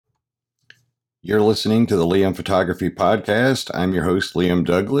You're listening to the Liam Photography Podcast. I'm your host, Liam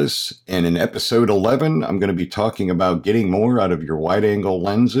Douglas. And in episode 11, I'm going to be talking about getting more out of your wide angle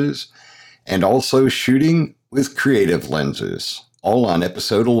lenses and also shooting with creative lenses, all on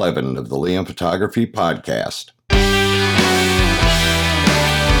episode 11 of the Liam Photography Podcast.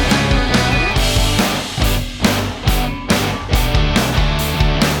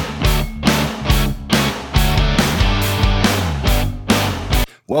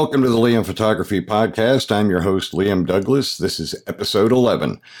 Welcome to the Liam Photography Podcast. I'm your host, Liam Douglas. This is episode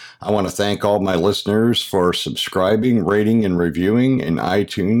 11. I want to thank all my listeners for subscribing, rating, and reviewing in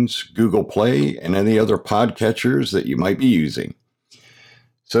iTunes, Google Play, and any other podcatchers that you might be using.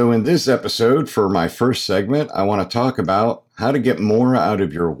 So in this episode, for my first segment, I want to talk about how to get more out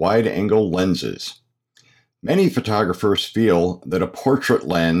of your wide-angle lenses. Many photographers feel that a portrait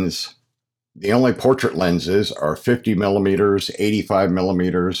lens, the only portrait lenses are 50 millimeters, 85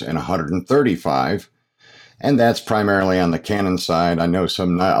 millimeters, and 135. And that's primarily on the Canon side. I know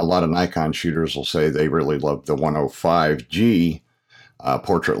a lot of Nikon shooters will say they really love the 105G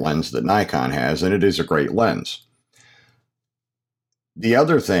portrait lens that Nikon has, and it is a great lens. The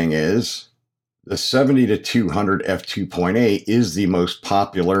other thing is the 70-200 f2.8 is the most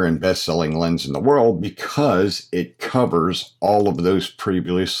popular and best-selling lens in the world because it covers all of those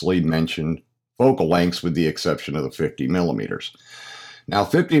previously mentioned focal lengths with the exception of the 50 millimeters. Now,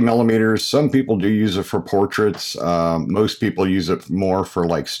 50 millimeters, some people do use it for portraits. Most people use it more for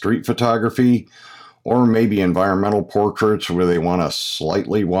like street photography or maybe environmental portraits where they want a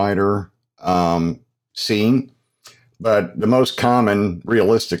slightly wider scene. But the most common,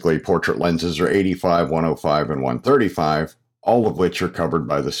 realistically, portrait lenses are 85, 105, and 135, all of which are covered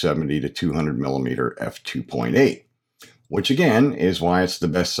by the 70-200 millimeter f2.8, which again is why it's the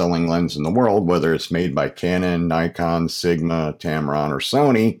best-selling lens in the world, whether it's made by Canon, Nikon, Sigma, Tamron, or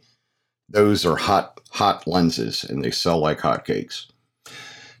Sony. Those are hot lenses, and they sell like hotcakes.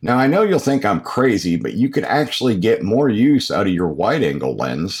 Now, I know you'll think I'm crazy, but you could actually get more use out of your wide-angle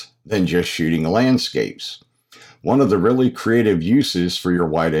lens than just shooting landscapes. One of the really creative uses for your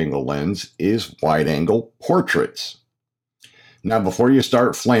wide-angle lens is wide-angle portraits. Now, before you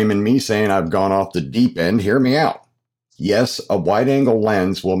start flaming me saying I've gone off the deep end, hear me out. Yes, a wide-angle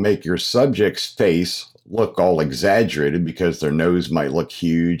lens will make your subject's face look all exaggerated because their nose might look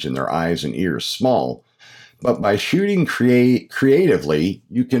huge and their eyes and ears small. But by shooting creatively,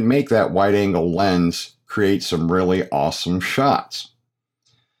 you can make that wide-angle lens create some really awesome shots.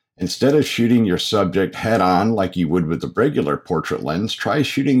 Instead of shooting your subject head-on like you would with the regular portrait lens, try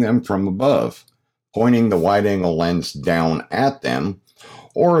shooting them from above, pointing the wide-angle lens down at them.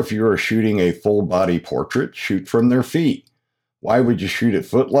 Or if you are shooting a full-body portrait, shoot from their feet. Why would you shoot at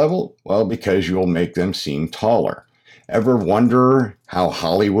foot level? Well, because you will make them seem taller. Ever wonder how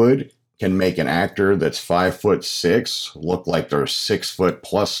Hollywood can make an actor that's 5'6" look like they're 6 foot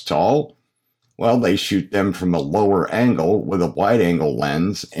plus tall? Well, they shoot them from a lower angle with a wide-angle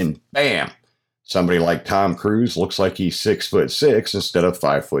lens, and bam! Somebody like Tom Cruise looks like he's 6'6" instead of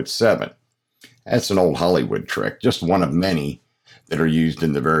 5'7". That's an old Hollywood trick, just one of many that are used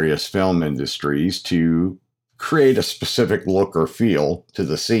in the various film industries to create a specific look or feel to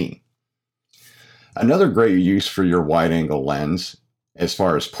the scene. Another great use for your wide-angle lens, as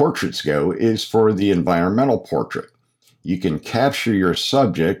far as portraits go, is for the environmental portrait. You can capture your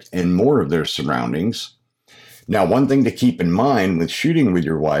subject and more of their surroundings. Now, one thing to keep in mind with shooting with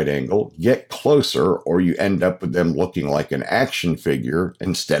your wide angle, get closer or you end up with them looking like an action figure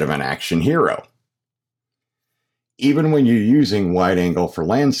instead of an action hero. Even when you're using wide angle for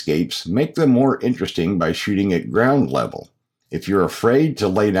landscapes, make them more interesting by shooting at ground level. If you're afraid to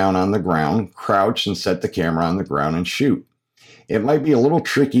lay down on the ground, crouch and set the camera on the ground and shoot. It might be a little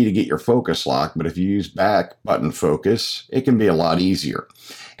tricky to get your focus lock, but if you use back button focus, it can be a lot easier.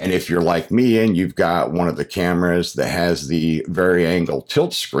 And if you're like me and you've got one of the cameras that has the vari-angle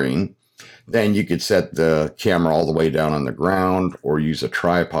tilt screen, then you could set the camera all the way down on the ground or use a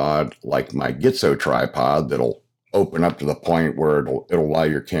tripod like my Gitzo tripod that'll open up to the point where it'll allow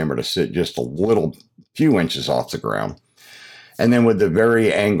your camera to sit just a few inches off the ground. And then with the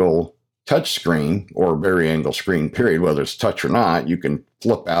vari-angle touch screen or vari-angle screen period, whether it's touch or not, you can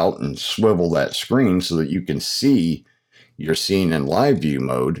flip out and swivel that screen so that you can see your scene in live view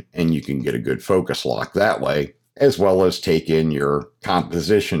mode and you can get a good focus lock that way, as well as take in your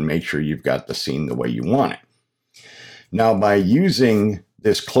composition, make sure you've got the scene the way you want it. Now, by using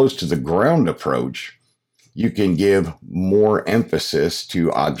this close to the ground approach, you can give more emphasis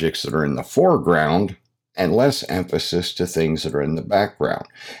to objects that are in the foreground and less emphasis to things that are in the background.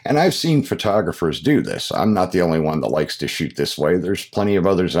 And I've seen photographers do this. I'm not the only one that likes to shoot this way. There's plenty of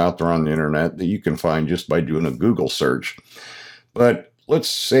others out there on the internet that you can find just by doing a Google search. But let's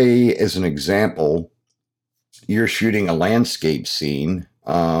say, as an example, you're shooting a landscape scene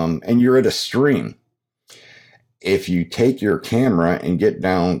and you're at a stream. If you take your camera and get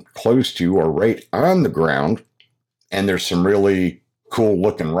down close to or right on the ground, and there's some really cool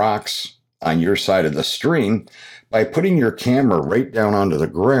looking rocks on your side of the stream, by putting your camera right down onto the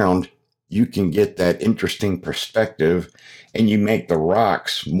ground, you can get that interesting perspective, and you make the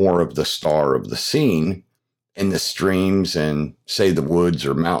rocks more of the star of the scene, and the streams and, say, the woods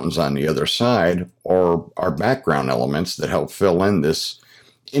or mountains on the other side are background elements that help fill in this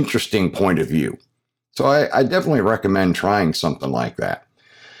interesting point of view. So I definitely recommend trying something like that.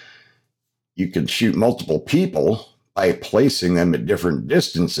 You can shoot multiple people by placing them at different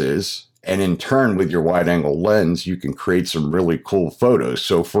distances, and in turn, with your wide-angle lens, you can create some really cool photos.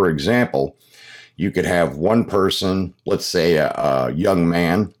 So, for example, you could have one person, let's say a young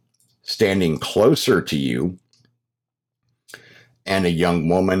man, standing closer to you, and a young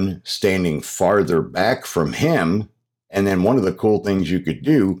woman standing farther back from him. And then one of the cool things you could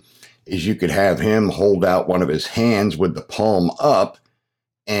do is you could have him hold out one of his hands with the palm up,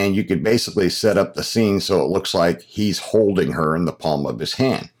 and you could basically set up the scene so it looks like he's holding her in the palm of his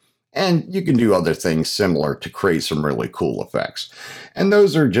hand. And you can do other things similar to create some really cool effects. And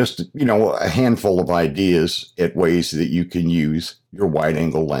those are just, a handful of ideas at ways that you can use your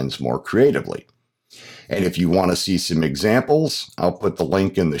wide-angle lens more creatively. And if you want to see some examples, I'll put the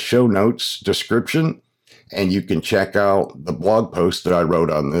link in the show notes description. And you can check out the blog post that I wrote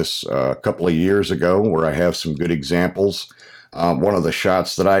on this a couple of years ago, where I have some good examples. One of the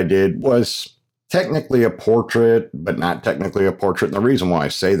shots that I did was technically a portrait, but not technically a portrait. And the reason why I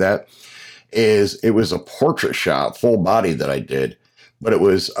say that is it was a portrait shot, full body, that I did, but it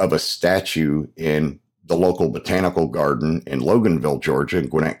was of a statue in the local botanical garden in Loganville, Georgia, in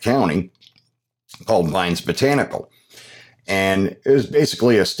Gwinnett County, called Vines Botanical. And it was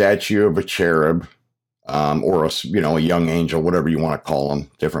basically a statue of a cherub, or a young angel, whatever you want to call them.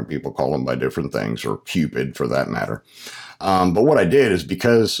 Different people call them by different things, or Cupid for that matter. But what I did is,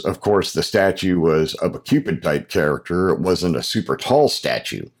 because, of course, the statue was of a Cupid type character, it wasn't a super tall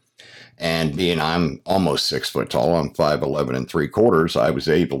statue. And being I'm almost 6 foot tall, I'm 5'11 3/4, I was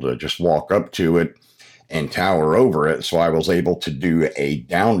able to just walk up to it and tower over it. So I was able to do a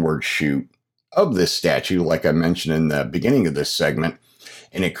downward shoot of this statue, like I mentioned in the beginning of this segment.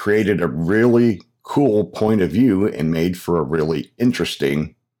 And it created a really cool point of view and made for a really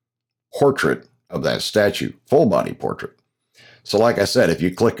interesting portrait of that statue, full body portrait. So like I said, if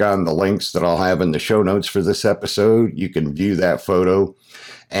you click on the links that I'll have in the show notes for this episode, you can view that photo,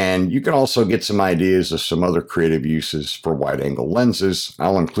 and you can also get some ideas of some other creative uses for wide angle lenses.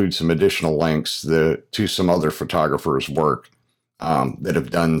 I'll include some additional links to some other photographers' work that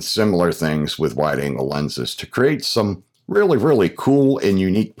have done similar things with wide angle lenses to create some really, really cool and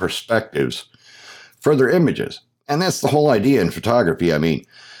unique perspectives for their images. And that's the whole idea in photography. I mean,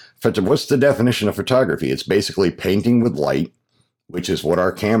 what's the definition of photography? It's basically painting with light, which is what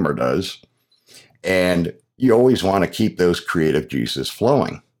our camera does. And you always want to keep those creative juices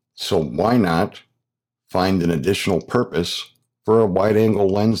flowing. So why not find an additional purpose for a wide angle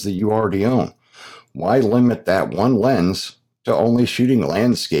lens that you already own? Why limit that one lens to only shooting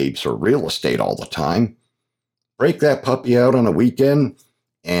landscapes or real estate all the time? Break that puppy out on a weekend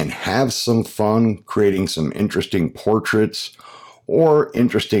and have some fun creating some interesting portraits or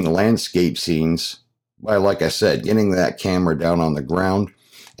interesting landscape scenes by, like I said, getting that camera down on the ground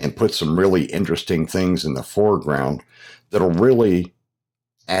and put some really interesting things in the foreground that'll really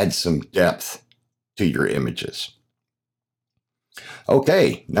add some depth to your images.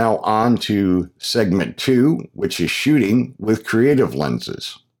 Okay, now on to segment 2, which is shooting with creative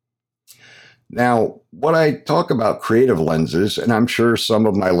lenses. Now, when I talk about creative lenses, and I'm sure some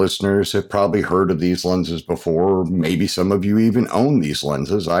of my listeners have probably heard of these lenses before, or maybe some of you even own these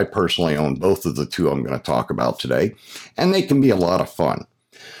lenses. I personally own both of the two I'm going to talk about today, and they can be a lot of fun.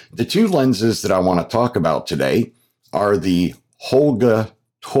 The two lenses that I want to talk about today are the Holga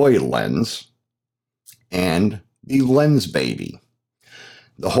toy lens and the Lensbaby.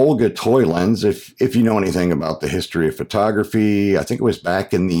 The Holga toy lens, if you know anything about the history of photography, I think it was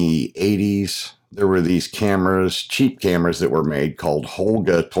back in the 80s, there were these cameras, cheap cameras that were made called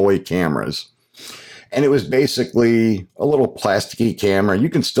Holga toy cameras. And it was basically a little plasticky camera. You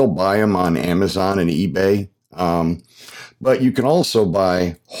can still buy them on Amazon and eBay, but you can also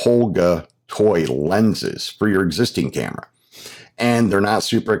buy Holga toy lenses for your existing camera. and they're not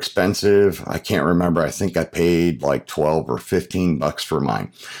super expensive. I can't remember. I think I paid like 12 or 15 bucks for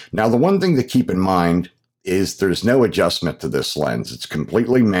mine. Now, the one thing to keep in mind is there's no adjustment to this lens. It's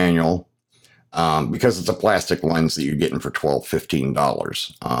completely manual because it's a plastic lens that you're getting for $12,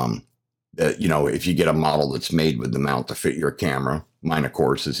 $15. If you get a model that's made with the mount to fit your camera, mine, of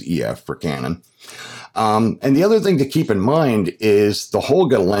course, is EF for Canon. And the other thing to keep in mind is the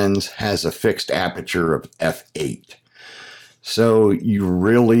Holga lens has a fixed aperture of f8. So you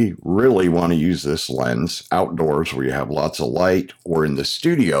really, really want to use this lens outdoors where you have lots of light, or in the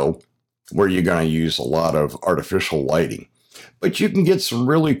studio where you're going to use a lot of artificial lighting. But you can get some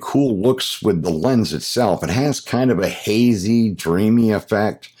really cool looks with the lens itself. It has kind of a hazy, dreamy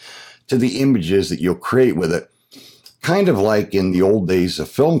effect to the images that you'll create with it. Kind of like in the old days of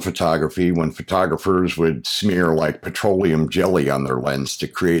film photography, when photographers would smear like petroleum jelly on their lens to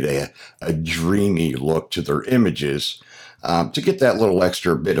create a dreamy look to their images, to get that little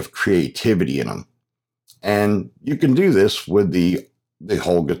extra bit of creativity in them. And you can do this with the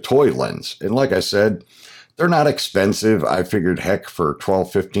Holga toy lens. And like I said, they're not expensive. I figured, heck, for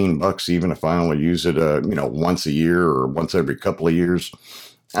 12, 15 bucks, even if I only use it, once a year or once every couple of years,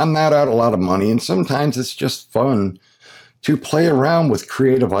 I'm not out a lot of money. And sometimes it's just fun to play around with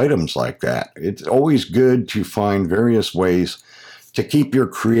creative items like that. It's always good to find various ways to keep your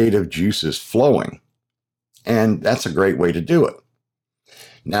creative juices flowing. And that's a great way to do it.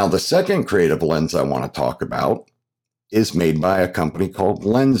 Now, the second creative lens I want to talk about is made by a company called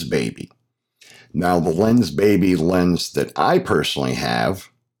Lensbaby. Now, the Lensbaby lens that I personally have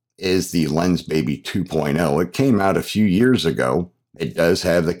is the Lensbaby 2.0. It came out a few years ago. It does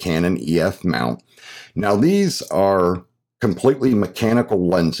have the Canon EF mount. Now, these are completely mechanical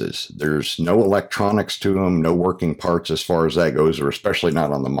lenses. There's no electronics to them, no working parts as far as that goes, or especially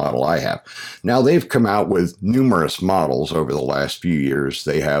not on the model I have. Now, they've come out with numerous models over the last few years.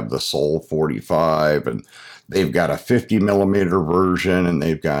 They have the Sol 45, and they've got a 50 millimeter version, and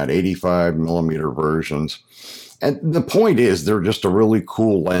they've got 85 millimeter versions. And the point is, they're just a really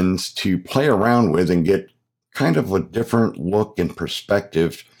cool lens to play around with and get kind of a different look and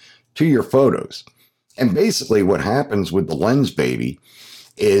perspective to your photos. And basically what happens with the Lensbaby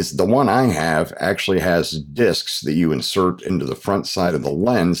is the one I have actually has discs that you insert into the front side of the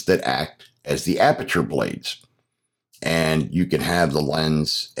lens that act as the aperture blades. And you can have the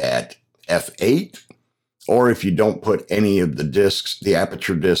lens at f8, or if you don't put any of the discs, the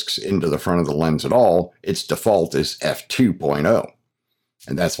aperture discs, into the front of the lens at all, its default is f2.0.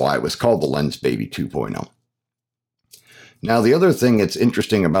 And that's why it was called the Lensbaby 2.0. Now, the other thing that's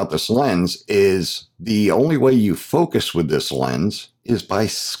interesting about this lens is the only way you focus with this lens is by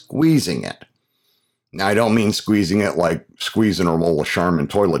squeezing it. Now, I don't mean squeezing it like squeezing a roll of Charmin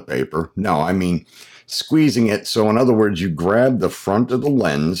toilet paper. No, I mean squeezing it. So in other words, you grab the front of the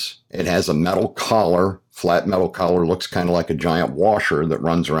lens. It has a metal collar, flat metal collar, looks kind of like a giant washer that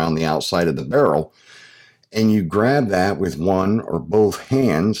runs around the outside of the barrel. And you grab that with one or both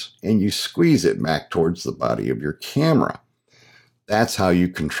hands and you squeeze it back towards the body of your camera. That's how you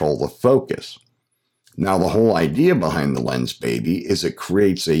control the focus. Now, the whole idea behind the Lensbaby is it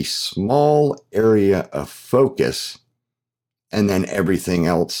creates a small area of focus, and then everything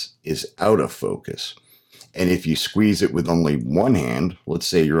else is out of focus. And if you squeeze it with only one hand, let's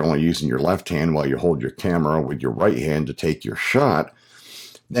say you're only using your left hand while you hold your camera with your right hand to take your shot,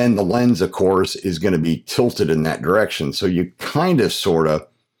 then the lens, of course, is going to be tilted in that direction. So you kind of sort of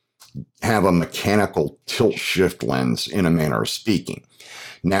have a mechanical tilt shift lens in a manner of speaking.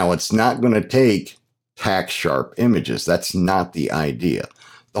 Now, it's not going to take tack sharp images. That's not the idea.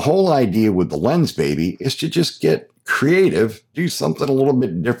 The whole idea with the Lensbaby is to just get creative, do something a little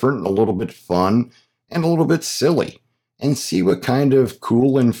bit different, a little bit fun, and a little bit silly, and see what kind of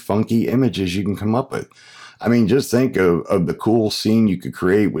cool and funky images you can come up with. I mean, just think of the cool scene you could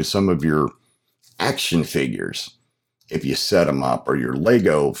create with some of your action figures, if you set them up, or your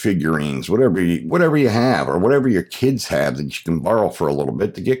Lego figurines, whatever you have, or whatever your kids have that you can borrow for a little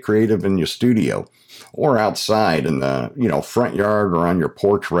bit to get creative in your studio or outside in the front yard or on your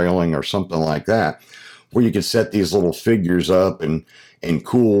porch railing or something like that, where you can set these little figures up in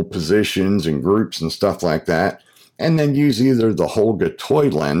cool positions and groups and stuff like that, and then use either the Holga toy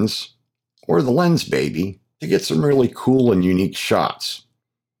lens or the Lensbaby to get some really cool and unique shots,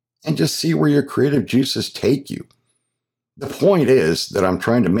 and just see where your creative juices take you. The point is that I'm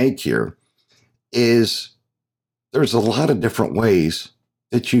trying to make here is there's a lot of different ways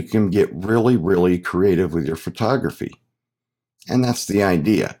that you can get really, really creative with your photography. And that's the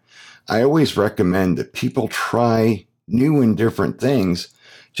idea. I always recommend that people try new and different things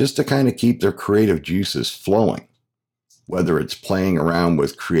just to kind of keep their creative juices flowing. whether it's playing around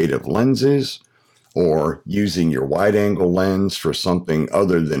with creative lenses or using your wide angle lens for something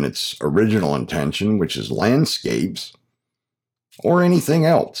other than its original intention, which is landscapes, or anything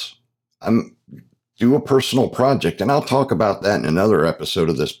else. Do a personal project, and I'll talk about that in another episode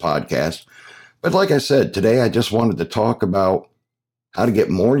of this podcast. But like I said, today I just wanted to talk about how to get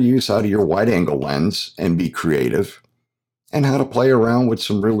more use out of your wide angle lens and be creative, and how to play around with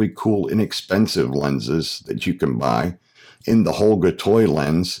some really cool, inexpensive lenses that you can buy in the Holga toy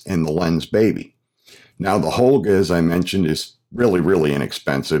lens and the Lens Baby. Now, the Holga, as I mentioned, is really, really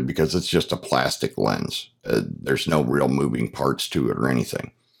inexpensive because it's just a plastic lens. There's no real moving parts to it or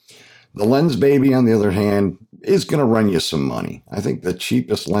anything. The Lens Baby, on the other hand, is going to run you some money. I think the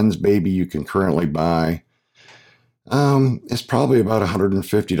cheapest Lens Baby you can currently buy is probably about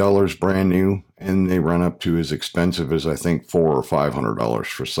 $150 brand new, and they run up to as expensive as I think $400 or $500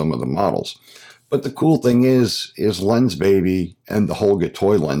 for some of the models. But the cool thing is Lens Baby and the Holga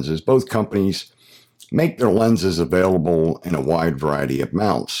toy lenses, both companies make their lenses available in a wide variety of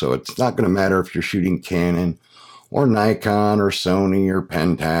mounts. So it's not going to matter if you're shooting Canon or Nikon or Sony or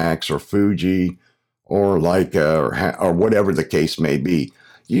Pentax or Fuji or Leica or whatever the case may be.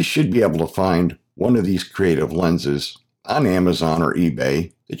 You should be able to find one of these creative lenses on Amazon or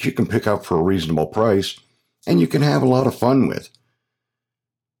eBay that you can pick up for a reasonable price and you can have a lot of fun with.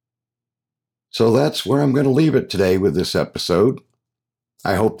 So that's where I'm going to leave it today with this episode.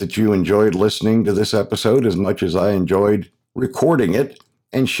 I hope that you enjoyed listening to this episode as much as I enjoyed recording it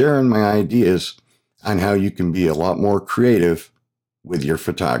and sharing my ideas on how you can be a lot more creative with your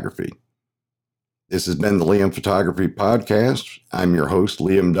photography. This has been the Liam Photography Podcast. I'm your host,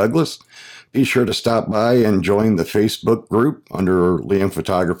 Liam Douglas. Be sure to stop by and join the Facebook group under Liam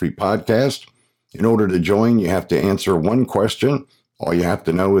Photography Podcast. In order to join, you have to answer one question. All you have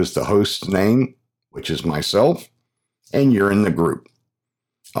to know is the host's name, which is myself, and you're in the group.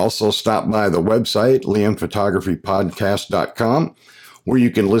 Also, stop by the website, liamphotographypodcast.com, where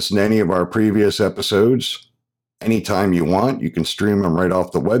you can listen to any of our previous episodes anytime you want. You can stream them right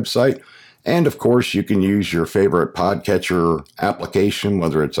off the website. And of course, you can use your favorite podcatcher application,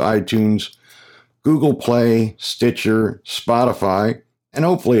 whether it's iTunes, Google Play, Stitcher, Spotify, and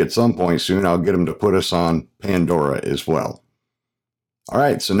hopefully at some point soon, I'll get them to put us on Pandora as well. All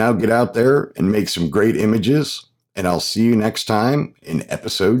right, so now get out there and make some great images, and I'll see you next time in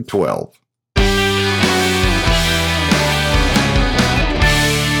episode 12.